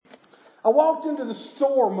I walked into the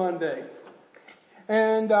store Monday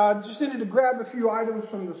and just needed to grab a few items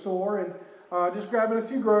from the store and just grabbing a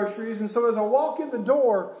few groceries. And so as I walk in the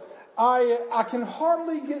door, I can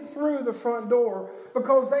hardly get through the front door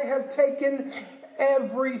because they have taken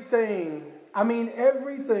everything. I mean,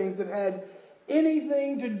 everything that had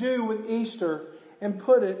anything to do with Easter and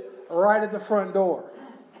put it right at the front door.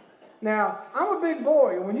 Now, I'm a big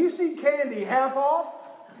boy, and when you see candy half off,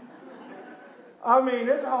 I mean,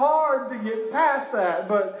 it's hard to get past that,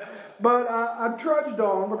 but I trudged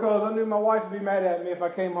on because I knew my wife would be mad at me if I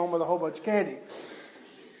came home with a whole bunch of candy.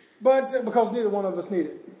 But because neither one of us need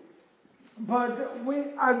it. But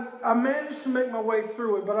I managed to make my way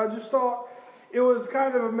through it, but I just thought it was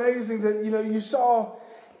kind of amazing that, you saw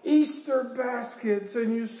Easter baskets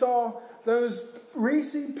and you saw those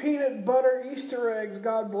Reese peanut butter Easter eggs.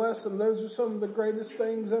 God bless them. Those are some of the greatest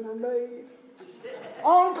things ever made.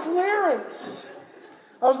 On clearance.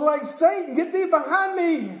 I was like, Satan, get thee behind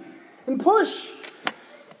me and push.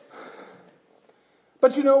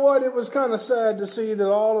 But you know what? It was kind of sad to see that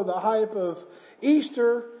all of the hype of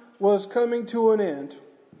Easter was coming to an end.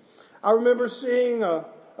 I remember seeing a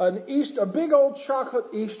big old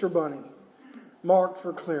chocolate Easter bunny marked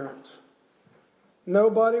for clearance.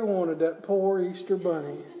 Nobody wanted that poor Easter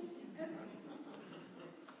bunny.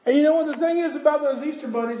 And you know what the thing is about those Easter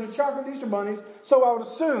bunnies, the chocolate Easter bunnies, so I would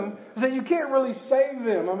assume, is that you can't really save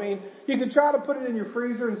them. I mean, you can try to put it in your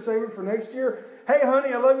freezer and save it for next year. Hey,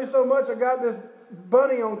 honey, I love you so much. I got this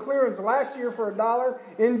bunny on clearance last year for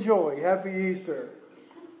 $1. Enjoy. Happy Easter.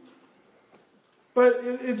 But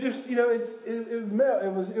it just,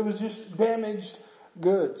 it was just damaged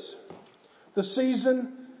goods. The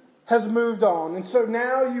season has moved on. And so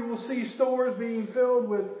now you will see stores being filled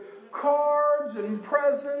with cards and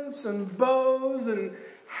presents and bows and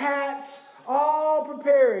hats, all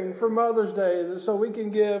preparing for Mother's Day so we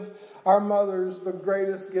can give our mothers the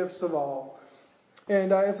greatest gifts of all.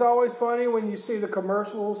 And it's always funny when you see the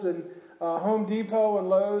commercials in Home Depot and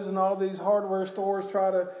Lowe's and all these hardware stores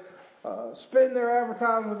try to spin their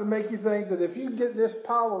advertisement to make you think that if you get this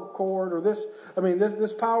power cord or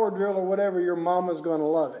this power drill or whatever, your mama's going to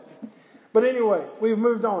love it. But anyway, we've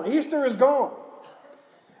moved on. Easter is gone.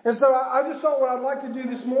 And so I just thought what I'd like to do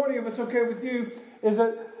this morning, if it's okay with you, is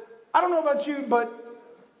that, I don't know about you, but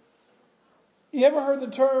you ever heard the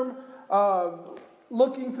term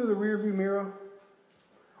looking through the rearview mirror?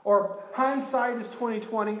 Or hindsight is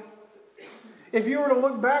 20/20? If you were to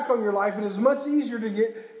look back on your life, it is much easier to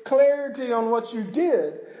get clarity on what you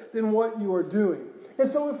did than what you are doing. And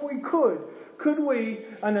so if we could we,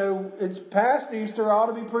 I know it's past Easter, I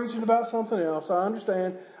ought to be preaching about something else, I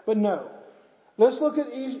understand, but no. Let's look at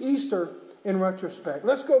Easter in retrospect.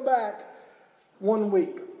 Let's go back 1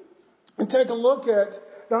 week and take a look at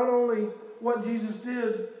not only what Jesus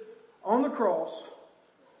did on the cross,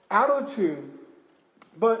 out of the tomb,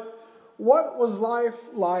 but what was life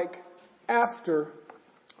like after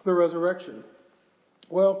the resurrection.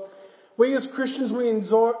 Well, we as Christians, we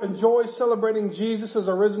enjoy celebrating Jesus as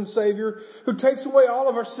our risen Savior who takes away all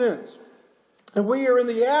of our sins. And we are in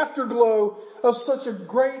the afterglow of such a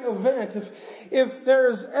great event. If there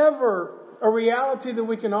is ever a reality that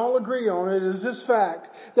we can all agree on, it is this fact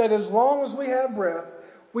that as long as we have breath,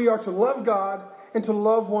 we are to love God and to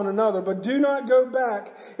love one another. But do not go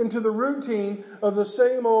back into the routine of the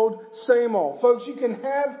same old, same old. Folks, you can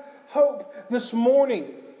have hope this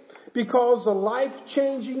morning because the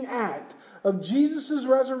life-changing act of Jesus'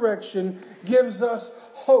 resurrection gives us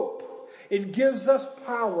hope. It gives us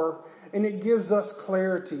power. And it gives us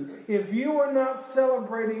clarity. If you are not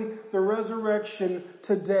celebrating the resurrection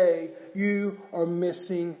today, you are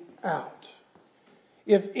missing out.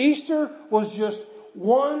 If Easter was just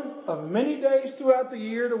one of many days throughout the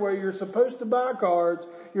year to where you're supposed to buy cards,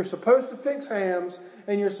 you're supposed to fix hams,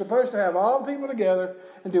 and you're supposed to have all the people together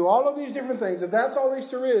and do all of these different things, if that's all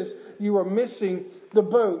Easter is, you are missing the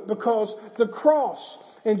boat. Because the cross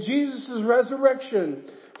and Jesus' resurrection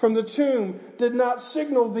from the tomb did not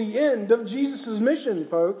signal the end of Jesus' mission,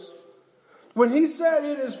 folks. When he said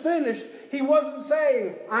it is finished, he wasn't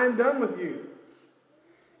saying, I'm done with you.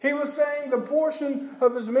 He was saying the portion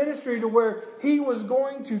of his ministry to where he was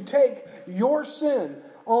going to take your sin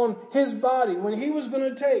on his body. When he was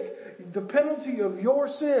going to take the penalty of your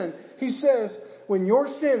sin, he says, when your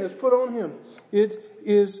sin is put on him, it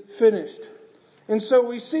is finished. And so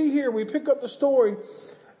we see here, we pick up the story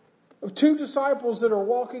of two disciples that are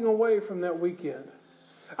walking away from that weekend.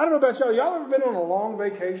 I don't know about y'all. Y'all ever been on a long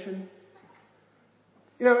vacation?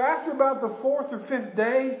 After about the fourth or fifth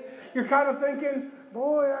day, you're kind of thinking,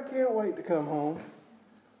 boy, I can't wait to come home.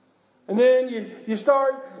 And then you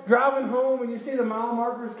start driving home and you see the mile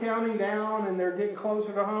markers counting down and they're getting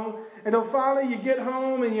closer to home. And then finally you get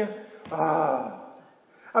home and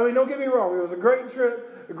I mean, don't get me wrong. It was a great trip,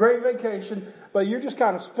 a great vacation, but you're just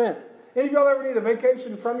kind of spent. Any of y'all ever need a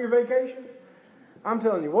vacation from your vacation? I'm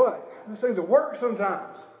telling you what, these things will work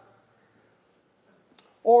sometimes.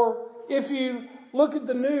 Or if you look at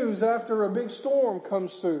the news after a big storm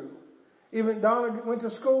comes through. Even Donna went to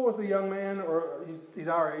school with a young man, or he's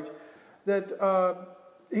our age, that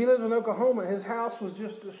he lives in Oklahoma. His house was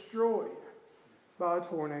just destroyed by a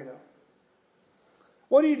tornado.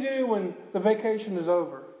 What do you do when the vacation is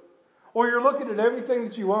over? Or you're looking at everything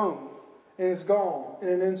that you own and it's gone in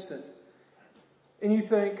an instant. And you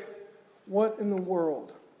think, what in the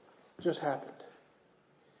world just happened?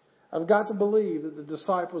 I've got to believe that the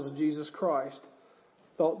disciples of Jesus Christ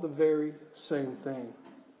thought the very same thing.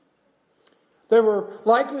 They were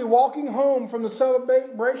likely walking home from the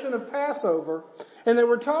celebration of Passover, and they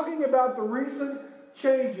were talking about the recent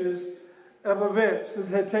changes of events that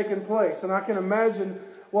had taken place. And I can imagine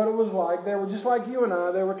what it was like. They were just like you and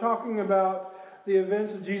I. They were talking about the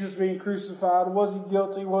events of Jesus being crucified. Was he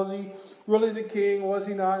guilty? Was he really the king? Was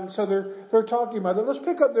he not? And so they're talking about that. Let's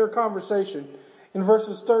pick up their conversation in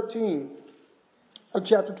verses 13 of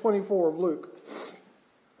chapter 24 of Luke.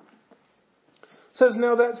 It says,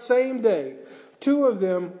 now that same day, two of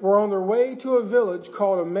them were on their way to a village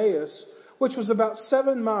called Emmaus, which was about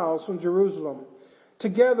 7 miles from Jerusalem.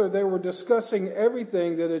 Together they were discussing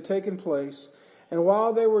everything that had taken place. And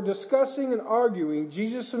while they were discussing and arguing,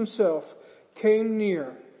 Jesus himself came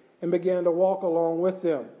near and began to walk along with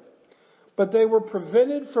them. But they were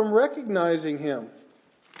prevented from recognizing him.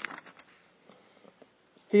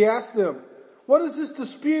 He asked them, what is this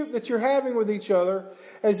dispute that you're having with each other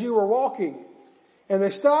as you were walking? And they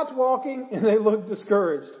stopped walking and they looked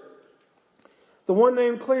discouraged. The one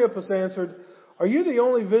named Cleopas answered, are you the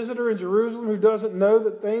only visitor in Jerusalem who doesn't know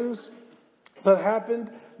the things that happened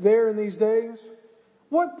there in these days?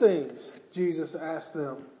 What things? Jesus asked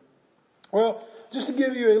them. Well, just to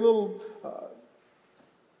give you a little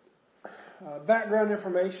background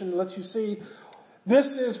information to let you see, this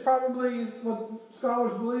is probably what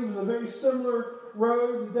scholars believe was a very similar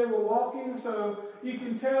road that they were walking. So you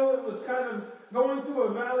can tell it was kind of going through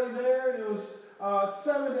a valley there, and it was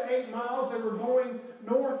 7 to 8 miles. They were going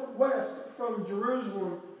northwest from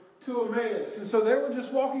Jerusalem to Emmaus. And so they were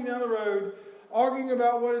just walking down the road, arguing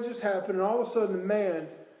about what had just happened, and all of a sudden a man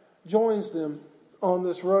joins them on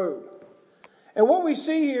this road. And what we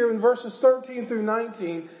see here in verses 13 through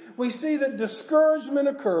 19, we see that discouragement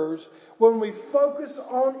occurs when we focus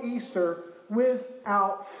on Easter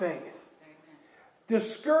without faith.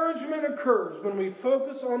 Discouragement occurs when we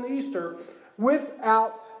focus on Easter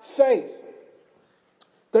without faith.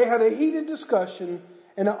 They had a heated discussion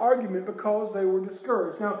and an argument because they were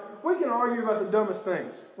discouraged. Now, we can argue about the dumbest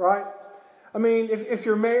things, right? I mean, if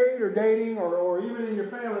you're married or dating or even in your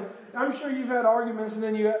family, I'm sure you've had arguments and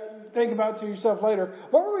then you think about to yourself later,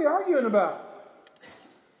 what were we arguing about?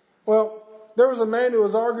 Well, there was a man who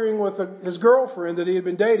was arguing with his girlfriend that he had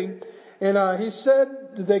been dating, and he said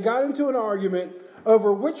that they got into an argument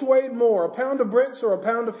over which weighed more, a pound of bricks or a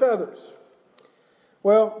pound of feathers.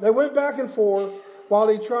 Well, they went back and forth while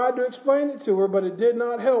he tried to explain it to her, but it did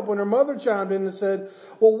not help when her mother chimed in and said,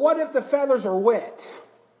 well, what if the feathers are wet?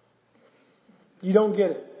 You don't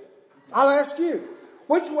get it. I'll ask you,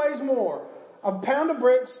 which weighs more, a pound of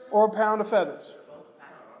bricks or a pound of feathers?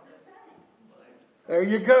 There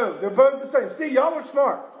you go. They're both the same. See, y'all are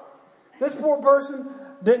smart. This poor person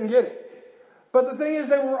didn't get it. But the thing is,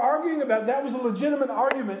 they were arguing about, that was a legitimate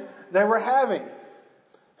argument they were having.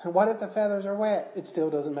 And what if the feathers are wet? It still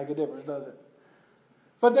doesn't make a difference, does it?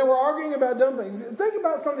 But they were arguing about dumb things. Think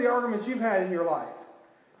about some of the arguments you've had in your life.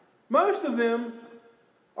 Most of them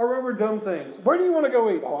are over dumb things. Where do you want to go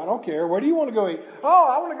eat? Oh, I don't care. Where do you want to go eat? Oh,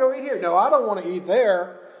 I want to go eat here. No, I don't want to eat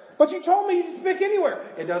there. But you told me you could pick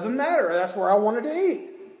anywhere. It doesn't matter. That's where I wanted to eat.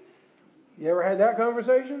 You ever had that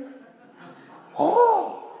conversation?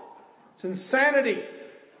 Oh, it's insanity.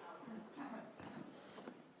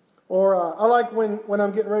 Or I like when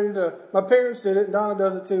I'm getting ready to, my parents did it, and Donna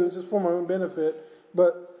does it too, it's just for my own benefit.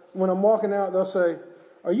 But when I'm walking out, they'll say,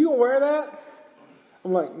 are you going to wear that?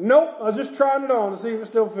 I'm like, nope, I was just trying it on to see if it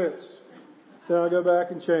still fits. Then I go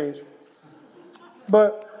back and change.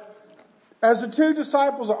 But as the two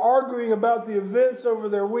disciples are arguing about the events over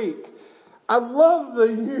their week, I love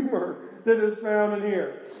the humor that is found in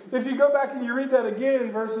here. If you go back and you read that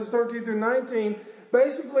again, verses 13 through 19,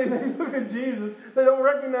 basically they look at Jesus, they don't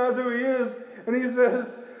recognize who he is, and he says,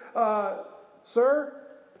 sir,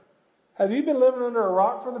 have you been living under a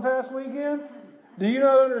rock for the past weekend? Do you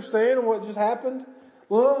not understand what just happened?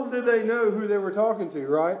 Little did they know who they were talking to,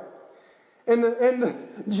 right?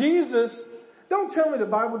 Jesus, don't tell me the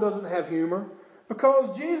Bible doesn't have humor,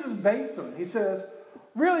 because Jesus baits them. He says,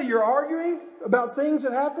 really, you're arguing about things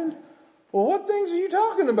that happened? Well, what things are you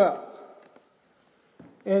talking about?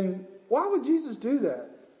 And why would Jesus do that?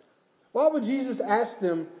 Why would Jesus ask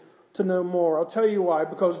them to know more? I'll tell you why.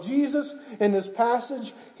 Because Jesus, in this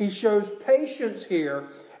passage, he shows patience here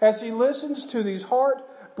as he listens to these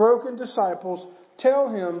heartbroken disciples tell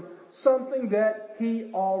him something that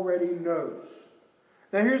he already knows.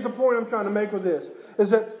 Now here's the point I'm trying to make with this,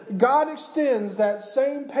 is that God extends that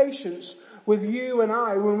same patience with you and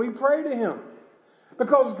I when we pray to Him.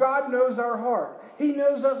 Because God knows our heart. He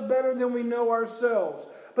knows us better than we know ourselves.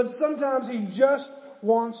 But sometimes He just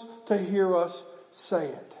wants to hear us say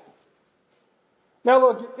it. Now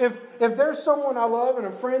look, if there's someone I love and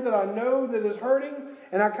a friend that I know that is hurting,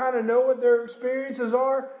 and I kind of know what their experiences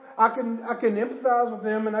are, I can empathize with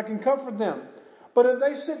them and I can comfort them. But if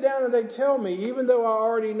they sit down and they tell me, even though I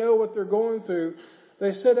already know what they're going through,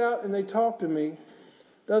 they sit out and they talk to me,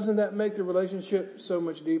 doesn't that make the relationship so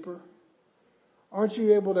much deeper? Aren't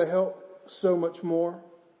you able to help so much more?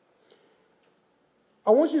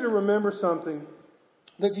 I want you to remember something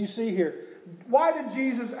that you see here. Why did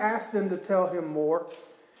Jesus ask them to tell Him more?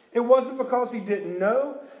 It wasn't because He didn't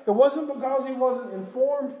know. It wasn't because He wasn't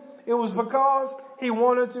informed. It was because He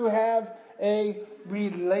wanted to have a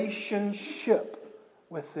relationship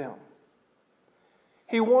with them.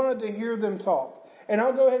 He wanted to hear them talk. And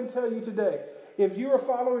I'll go ahead and tell you today, if you are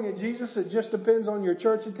following a Jesus that just depends on your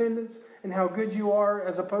church attendance and how good you are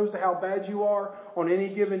as opposed to how bad you are on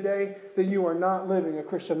any given day, then you are not living a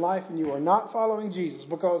Christian life and you are not following Jesus.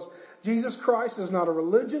 Because Jesus Christ is not a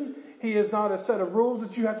religion. He is not a set of rules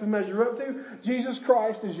that you have to measure up to. Jesus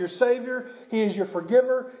Christ is your Savior. He is your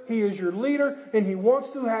forgiver. He is your leader. And He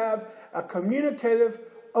wants to have a communicative,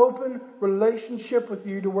 open relationship with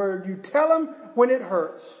you to where you tell Him when it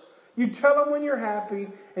hurts. You tell Him when you're happy,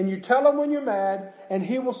 and you tell Him when you're mad, and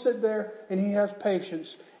He will sit there and He has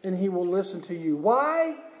patience and He will listen to you.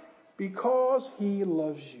 Why? Because He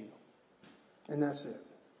loves you. And that's it.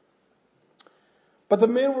 But the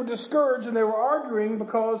men were discouraged and they were arguing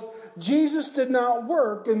because Jesus did not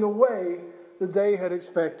work in the way that they had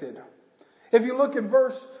expected. If you look at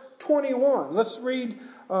verse 21, let's read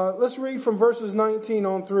from verses 19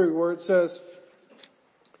 on through where it says,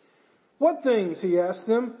 "What things?" He asked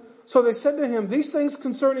them. So they said to Him, "These things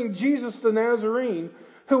concerning Jesus the Nazarene,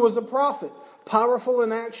 who was a prophet, powerful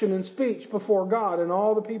in action and speech before God and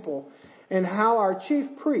all the people, and how our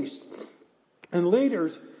chief priests and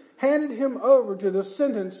leaders handed Him over to the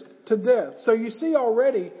sentence to death." So you see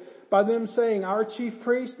already by them saying our chief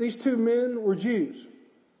priests, these two men were Jews.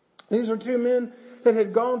 These are two men that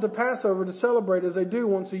had gone to Passover to celebrate as they do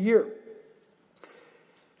once a year.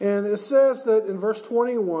 And it says that in verse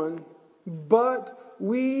 21, "But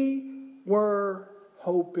we were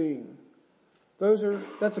hoping."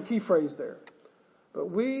 That's a key phrase there. But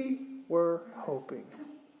we were hoping.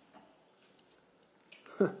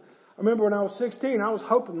 I remember when I was 16, I was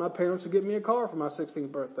hoping my parents would get me a car for my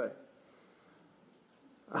 16th birthday.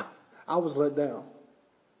 I was let down.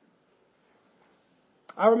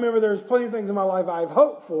 I remember there's plenty of things in my life I've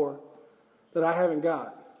hoped for that I haven't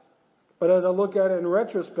got. But as I look at it in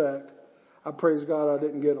retrospect, I praise God I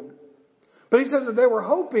didn't get them. But he says that they were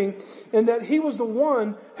hoping and that He was the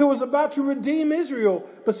one who was about to redeem Israel.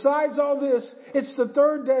 Besides all this, it's the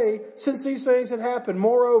third day since these things had happened.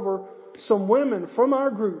 Moreover, some women from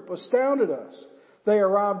our group astounded us. They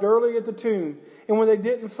arrived early at the tomb, and when they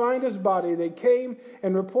didn't find His body, they came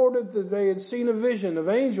and reported that they had seen a vision of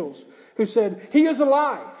angels who said, "He is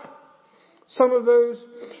alive." Some of those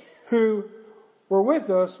who were with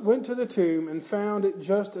us went to the tomb and found it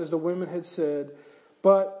just as the women had said,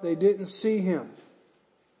 but they didn't see Him.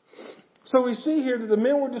 So we see here that the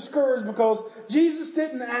men were discouraged because Jesus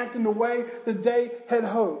didn't act in the way that they had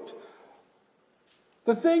hoped.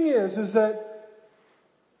 The thing is that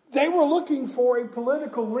they were looking for a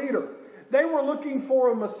political leader. They were looking for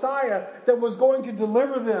a Messiah that was going to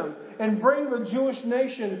deliver them and bring the Jewish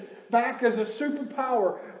nation back as a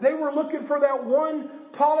superpower. They were looking for that one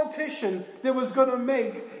politician that was going to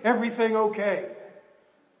make everything okay.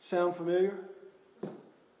 Sound familiar?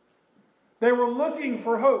 They were looking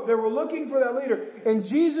for hope. They were looking for that leader. And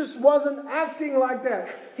Jesus wasn't acting like that.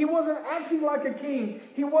 He wasn't acting like a king.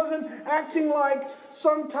 He wasn't acting like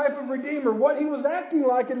some type of redeemer. What He was acting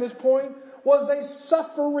like in this point was a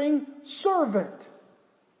suffering servant.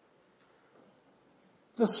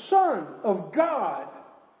 The Son of God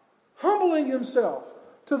humbling Himself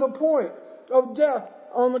to the point of death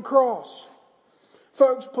on the cross.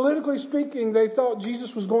 Folks, politically speaking, they thought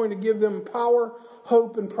Jesus was going to give them power,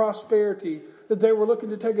 hope, and prosperity that they were looking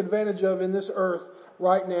to take advantage of in this earth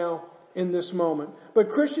right now, in this moment. But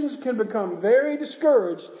Christians can become very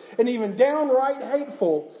discouraged and even downright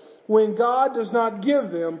hateful when God does not give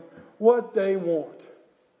them what they want.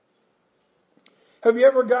 Have you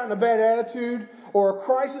ever gotten a bad attitude or a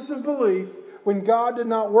crisis of belief when God did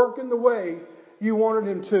not work in the way you wanted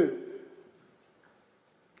Him to?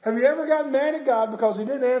 Have you ever gotten mad at God because He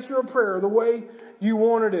didn't answer a prayer the way you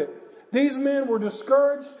wanted it? These men were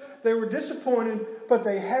discouraged, they were disappointed, but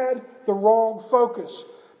they had the wrong focus.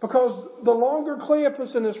 Because the longer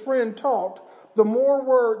Cleopas and his friend talked, the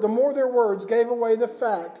more their words gave away the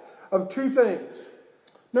fact of two things.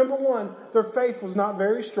 Number one, their faith was not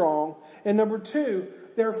very strong. And number two,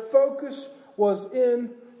 their focus was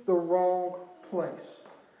in the wrong place.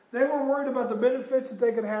 They were worried about the benefits that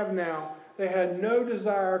they could have now. They had no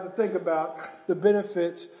desire to think about the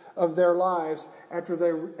benefits of their lives after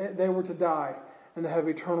they were to die and to have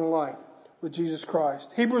eternal life with Jesus Christ.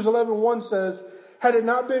 Hebrews 11:1 says, had it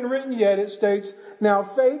not been written yet, it states,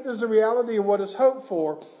 now faith is the reality of what is hoped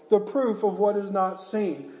for, the proof of what is not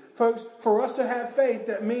seen. Folks, for us to have faith,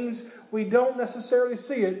 that means we don't necessarily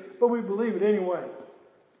see it, but we believe it anyway.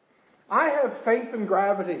 I have faith in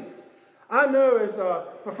gravity. I know, as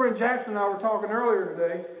my friend Jackson and I were talking earlier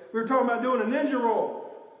today, we were talking about doing a ninja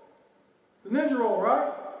roll. The ninja roll,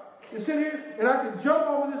 right? You sit here, and I can jump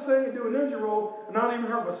over this thing and do a ninja roll and not even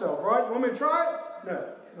hurt myself, right? You want me to try it?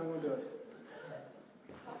 No, I'm going to do it.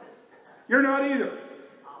 You're not either.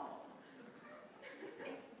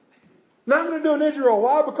 Not going to do a ninja roll.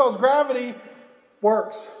 Why? Because gravity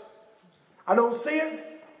works. I don't see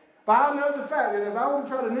it, but I know the fact that if I were to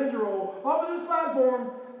try to ninja roll over this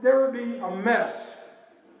platform, there would be a mess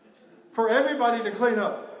for everybody to clean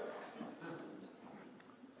up.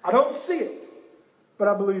 I don't see it, but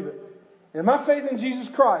I believe it. And my faith in Jesus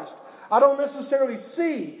Christ, I don't necessarily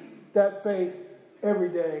see that faith every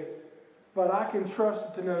day, but I can trust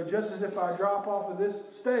it to know, just as if I drop off of this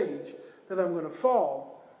stage, that I'm going to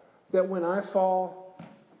fall, that when I fall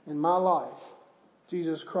in my life,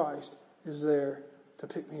 Jesus Christ is there to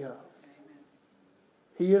pick me up.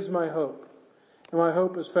 He is my hope, and my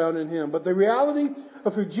hope is found in Him. But the reality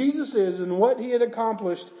of who Jesus is and what He had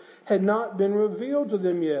accomplished had not been revealed to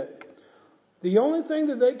them yet. The only thing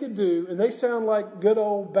that they could do, and they sound like good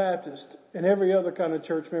old Baptist and every other kind of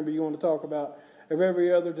church member you want to talk about, of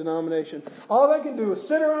every other denomination, all they can do is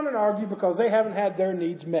sit around and argue because they haven't had their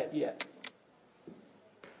needs met yet.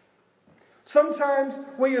 Sometimes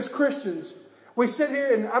we as Christians, we sit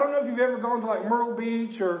here, and I don't know if you've ever gone to like Myrtle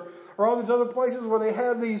Beach or all these other places where they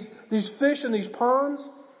have these fish in these ponds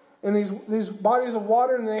and these bodies of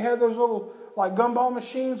water, and they have those little like gumball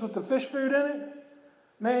machines with the fish food in it.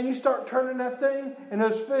 Man, you start turning that thing, and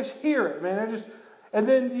those fish hear it, man. And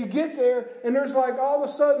then you get there, and there's like all of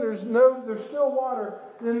a sudden there's still water,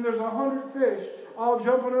 and then there's 100 fish all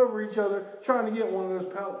jumping over each other trying to get one of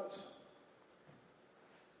those pellets.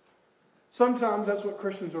 Sometimes that's what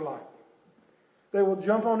Christians are like. They will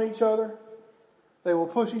jump on each other. They will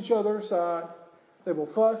push each other aside. They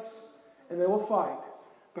will fuss, and they will fight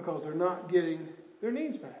because they're not getting their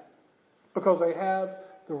needs met. Because they have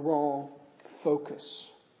the wrong focus.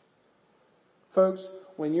 Folks,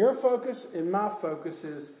 when your focus and my focus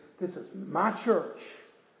is, this is my church,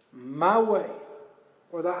 my way,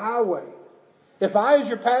 or the highway. If I, as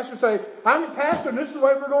your pastor, say, I'm your pastor and this is the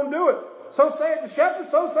way we're going to do it. So saith the shepherd,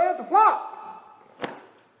 so saith the flock.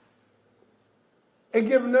 And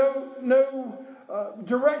give no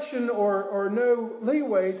direction or no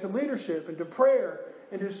leeway to leadership and to prayer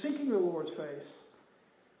and to seeking the Lord's face,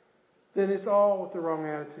 then it's all with the wrong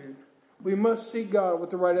attitude. We must seek God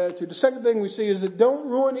with the right attitude. The second thing we see is that don't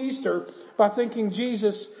ruin Easter by thinking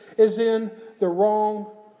Jesus is in the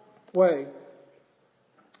wrong way.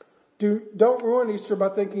 Don't ruin Easter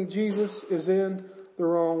by thinking Jesus is in the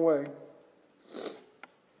wrong way.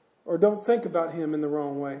 Or don't think about Him in the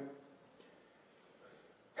wrong way.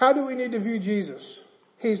 How do we need to view Jesus?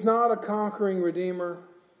 He's not a conquering Redeemer.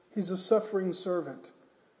 He's a suffering servant.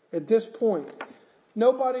 At this point,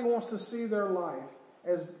 nobody wants to see their life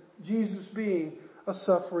as Jesus being a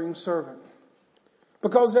suffering servant.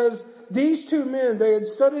 Because as these two men, they had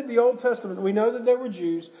studied the Old Testament. We know that they were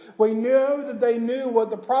Jews. We know that they knew what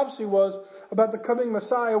the prophecy was about the coming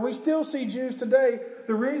Messiah. We still see Jews today.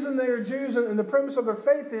 The reason they are Jews and the premise of their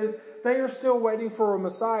faith is they are still waiting for a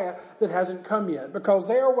Messiah that hasn't come yet. Because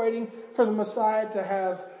they are waiting for the Messiah to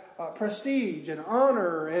have prestige and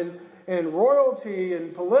honor and royalty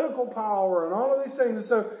and political power and all of these things. And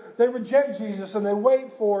so they reject Jesus and they wait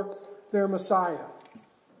for their Messiah.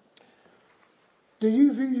 Do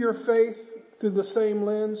you view your faith through the same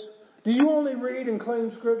lens? Do you only read and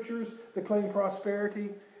claim scriptures that claim prosperity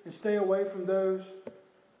and stay away from those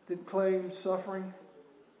that claim suffering?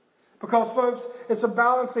 Because, folks, it's a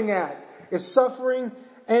balancing act. It's suffering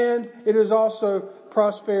and it is also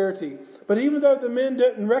prosperity. But even though the men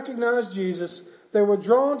didn't recognize Jesus, they were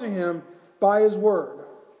drawn to him by his word.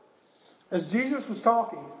 As Jesus was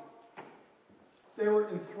talking, they were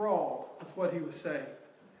enthralled with what he was saying.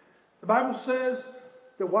 The Bible says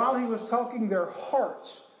that while he was talking, their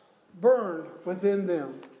hearts burned within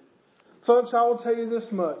them. Folks, I will tell you this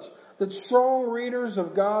much, that strong readers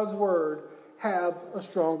of God's word have a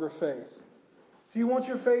stronger faith. If you want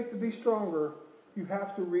your faith to be stronger, you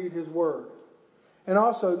have to read his word. And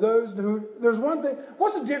also there's one thing,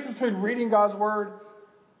 what's the difference between reading God's word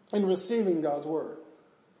and receiving God's word?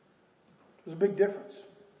 There's a big difference.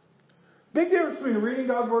 Big difference between reading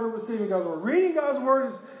God's word and receiving God's word. Reading God's word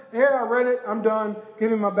is, here, I read it, I'm done,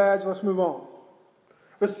 give me my badge, let's move on.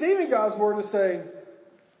 Receiving God's word is saying,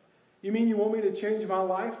 you mean you want me to change my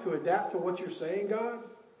life to adapt to what you're saying, God?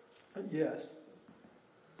 Yes.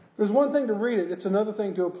 There's one thing to read it, it's another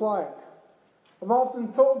thing to apply it. I've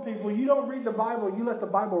often told people, you don't read the Bible, you let the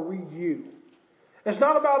Bible read you. It's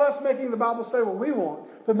not about us making the Bible say what we want,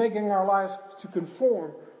 but making our lives to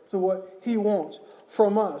conform to what he wants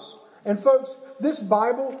from us. And folks, this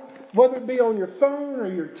Bible, whether it be on your phone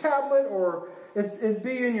or your tablet or it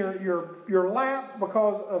be in your lap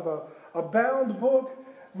because of a bound book,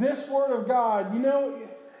 this Word of God, you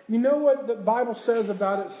know what the Bible says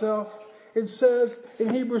about itself? It says in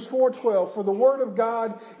Hebrews 4:12, for the Word of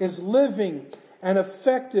God is living and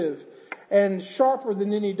effective and sharper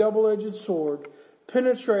than any double-edged sword,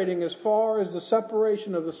 penetrating as far as the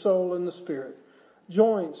separation of the soul and the spirit,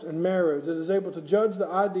 joints and marrows, that is able to judge the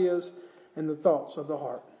ideas and the thoughts of the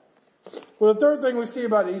heart. Well, the third thing we see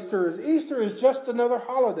about Easter is just another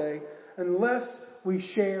holiday unless we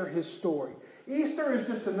share his story. Easter is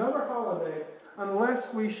just another holiday unless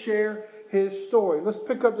we share his story. Let's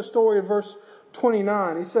pick up the story of verse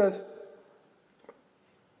 29. He says,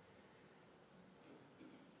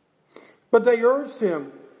 but they urged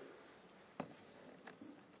him,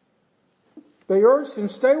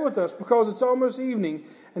 stay with us because it's almost evening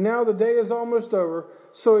and now the day is almost over.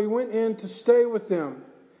 So he went in to stay with them.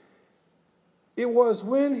 It was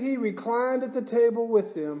when he reclined at the table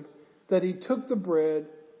with them that he took the bread,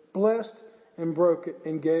 blessed and broke it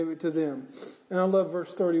and gave it to them. And I love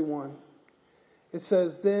verse 31. It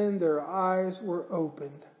says, then their eyes were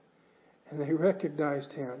opened and they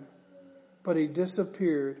recognized him, but he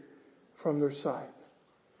disappeared from their sight.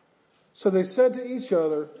 So they said to each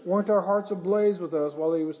other, weren't our hearts ablaze with us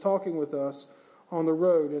while he was talking with us on the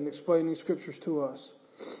road and explaining scriptures to us?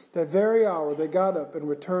 That very hour they got up and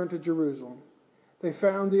returned to Jerusalem. They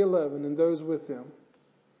found the 11 and those with them.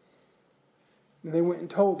 And they went and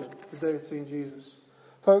told them that they had seen Jesus.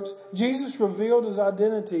 Folks, Jesus revealed his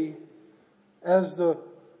identity as the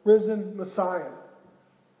risen Messiah.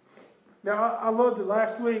 Now, I loved it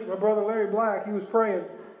last week. My brother Larry Black, he was praying,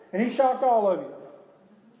 and he shocked all of you.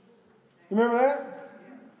 You remember that?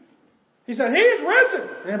 He said, he is risen.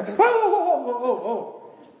 And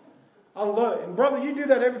oh. I love it. And brother, you do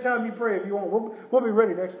that every time you pray if you want. We'll be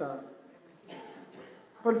ready next time.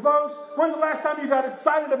 But folks, when's the last time you got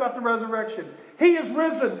excited about the resurrection? He is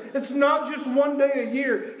risen. It's not just one day a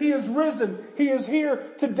year. He is risen. He is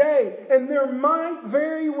here today. And there might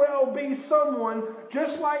very well be someone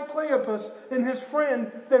just like Cleopas and his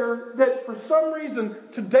friend that for some reason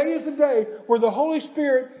today is the day where the Holy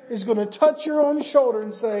Spirit is going to touch you on the shoulder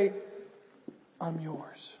and say, I'm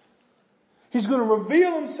yours. He's going to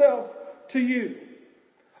reveal himself to you.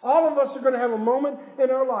 All of us are going to have a moment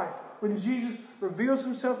in our life when Jesus reveals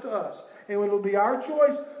himself to us. And it'll be our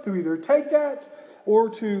choice to either take that or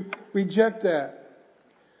to reject that.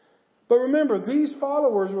 But remember, these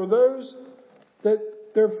followers were those that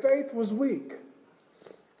their faith was weak.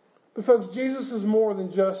 But folks, Jesus is more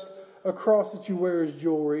than just a cross that you wear as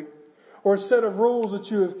jewelry or a set of rules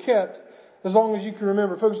that you have kept as long as you can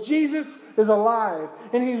remember. Folks, Jesus is alive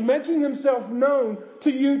and he's making himself known to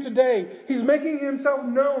you today. He's making himself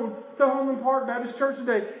known to Holman Park Baptist Church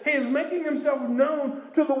today. He is making himself known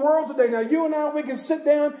to the world today. Now, you and I, we can sit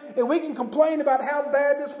down and we can complain about how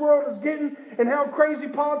bad this world is getting and how crazy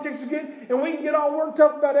politics is getting, and we can get all worked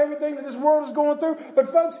up about everything that this world is going through. But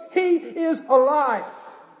folks, he is alive.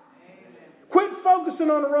 Quit focusing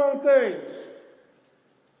on the wrong things.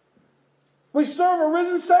 We serve a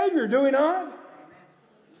risen Savior, do we not?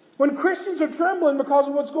 When Christians are trembling because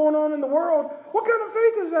of what's going on in the world, what kind of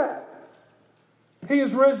faith is that? He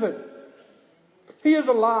is risen. He is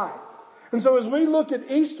alive. And so as we look at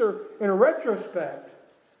Easter in retrospect,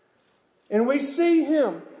 and we see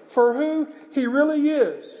Him for who He really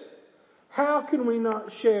is, how can we not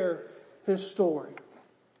share His story?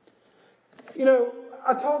 You know,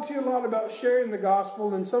 I talk to you a lot about sharing the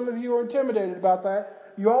gospel, and some of you are intimidated about that.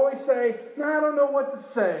 You always say, no, I don't know what to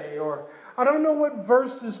say, or I don't know what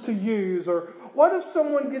verses to use, or what if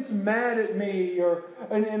someone gets mad at me,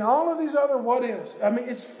 and all of these other what ifs. I mean,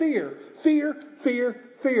 it's fear. Fear, fear,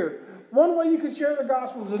 fear. One way you can share the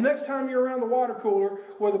gospel is the next time you're around the water cooler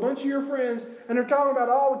with a bunch of your friends, and they're talking about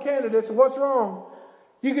all the candidates and what's wrong.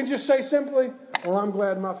 You can just say simply, well, I'm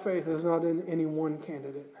glad my faith is not in any one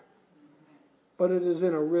candidate, but it is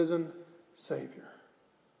in a risen Savior,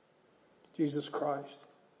 Jesus Christ.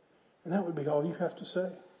 And that would be all you have to say.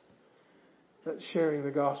 That's sharing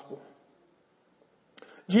the gospel.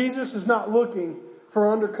 Jesus is not looking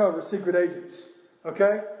for undercover secret agents.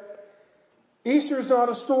 Okay? Easter is not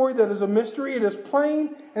a story that is a mystery. It is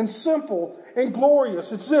plain and simple and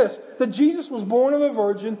glorious. It's this, that Jesus was born of a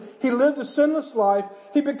virgin. He lived a sinless life.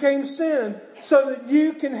 He became sin so that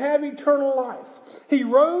you can have eternal life. He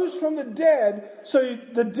rose from the dead so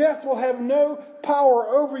the death will have no power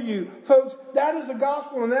over you. Folks, that is the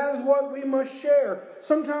gospel, and that is what we must share.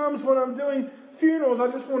 Sometimes when I'm doing funerals,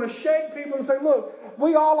 I just want to shake people and say, look,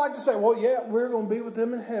 we all like to say, well, yeah, we're going to be with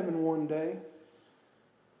them in heaven one day.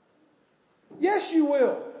 Yes, you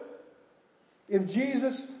will. If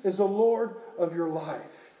Jesus is the Lord of your life.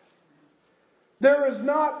 There is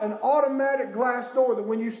not an automatic glass door that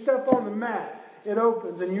when you step on the mat, it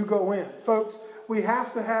opens and you go in. Folks, we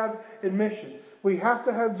have to have admission. We have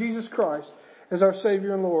to have Jesus Christ as our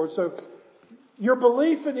Savior and Lord. So your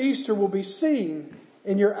belief in Easter will be seen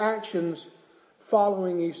in your actions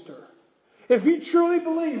following Easter. If you truly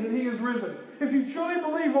believe that He is risen, if you truly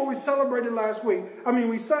believe what we celebrated last week, I mean,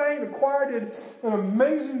 we sang, the choir did an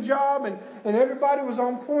amazing job, and everybody was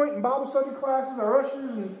on point, and Bible study classes, our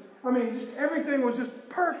ushers, and I mean, just everything was just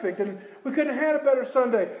perfect, and we couldn't have had a better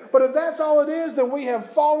Sunday. But if that's all it is, then we have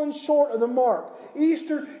fallen short of the mark.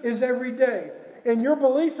 Easter is every day, and your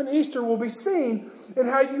belief in Easter will be seen in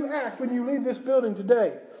how you act when you leave this building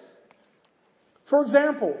today. For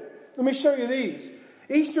example, let me show you these.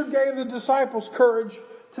 Easter gave the disciples courage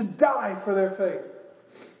to die for their faith.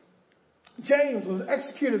 James was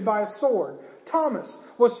executed by a sword. Thomas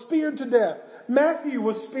was speared to death. Matthew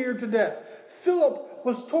was speared to death. Philip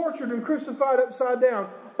was tortured and crucified upside down.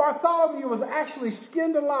 Bartholomew was actually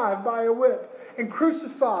skinned alive by a whip and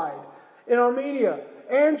crucified in Armenia.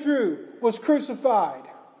 Andrew was crucified.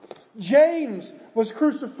 James was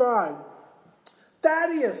crucified.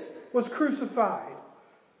 Thaddeus was crucified.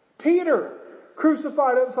 Peter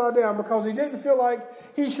crucified upside down because he didn't feel like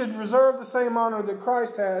he should reserve the same honor that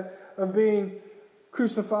Christ had of being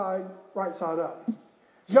crucified right side up.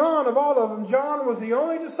 John, of all of them, John was the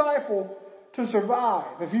only disciple to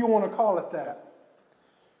survive, if you want to call it that.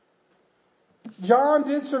 John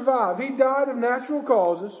did survive. He died of natural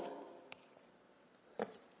causes.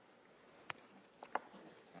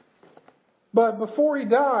 But before he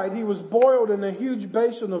died, he was boiled in a huge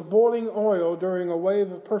basin of boiling oil during a wave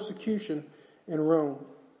of persecution in Rome.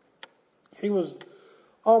 He was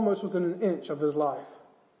almost within an inch of his life.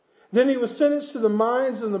 Then he was sentenced to the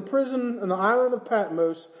mines in the prison in the island of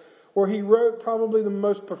Patmos, where he wrote probably the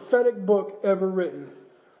most prophetic book ever written,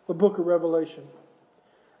 the book of Revelation.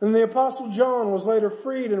 And the Apostle John was later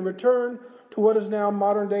freed and returned to what is now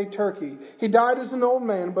modern day Turkey. He died as an old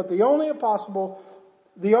man, but the only apostle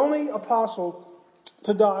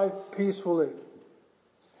to die peacefully.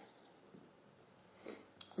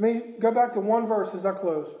 Let me go back to one verse as I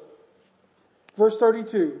close. Verse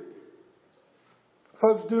 32.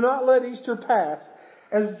 Folks, do not let Easter pass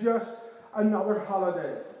as just another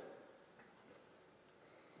holiday.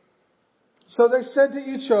 So they said to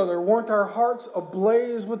each other, weren't our hearts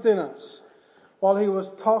ablaze within us while he was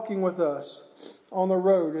talking with us on the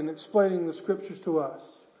road and explaining the scriptures to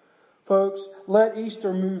us? Folks, let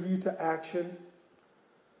Easter move you to action.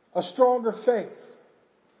 A stronger faith.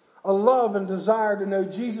 A love and desire to know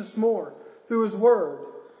Jesus more through His Word.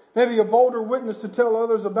 Maybe a bolder witness to tell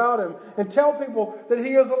others about Him and tell people that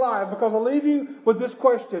He is alive. Because I'll leave you with this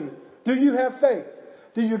question. Do you have faith?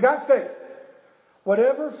 Do you got faith?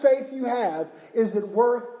 Whatever faith you have, is it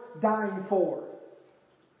worth dying for?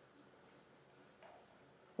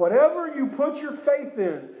 Whatever you put your faith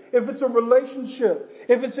in, if it's a relationship,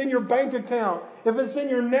 if it's in your bank account, if it's in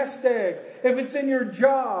your nest egg, if it's in your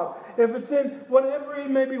job, if it's in whatever it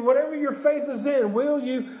may be, whatever your faith is in, will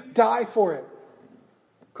you die for it?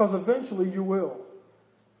 Because eventually you will.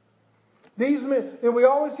 These men, and we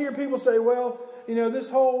always hear people say, well, this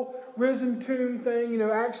whole risen tomb thing,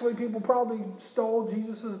 actually people probably stole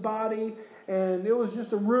Jesus' body and it was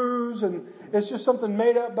just a ruse and it's just something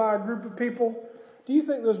made up by a group of people, do you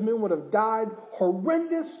think those men would have died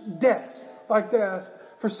horrendous deaths like that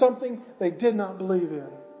for something they did not believe in?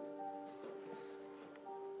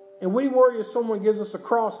 And we worry if someone gives us a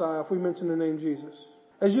cross eye if we mention the name Jesus.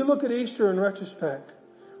 As you look at Easter in retrospect,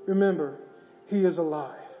 remember, He is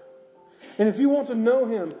alive. And if you want to know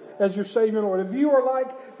Him as your Savior and Lord, if you are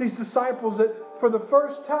like these disciples that for the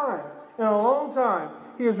first time in a long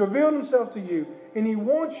time, He has revealed Himself to you and He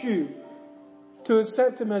wants you to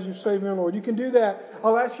accept Him as your Savior and Lord, you can do that.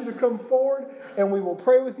 I'll ask you to come forward and we will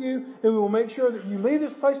pray with you and we will make sure that you leave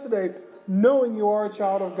this place today knowing you are a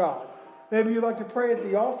child of God. Maybe you'd like to pray at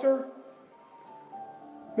the altar.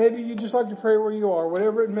 Maybe you'd just like to pray where you are,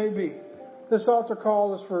 whatever it may be. This altar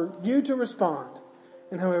call is for you to respond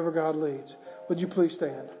in however God leads. Would you please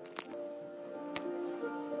stand?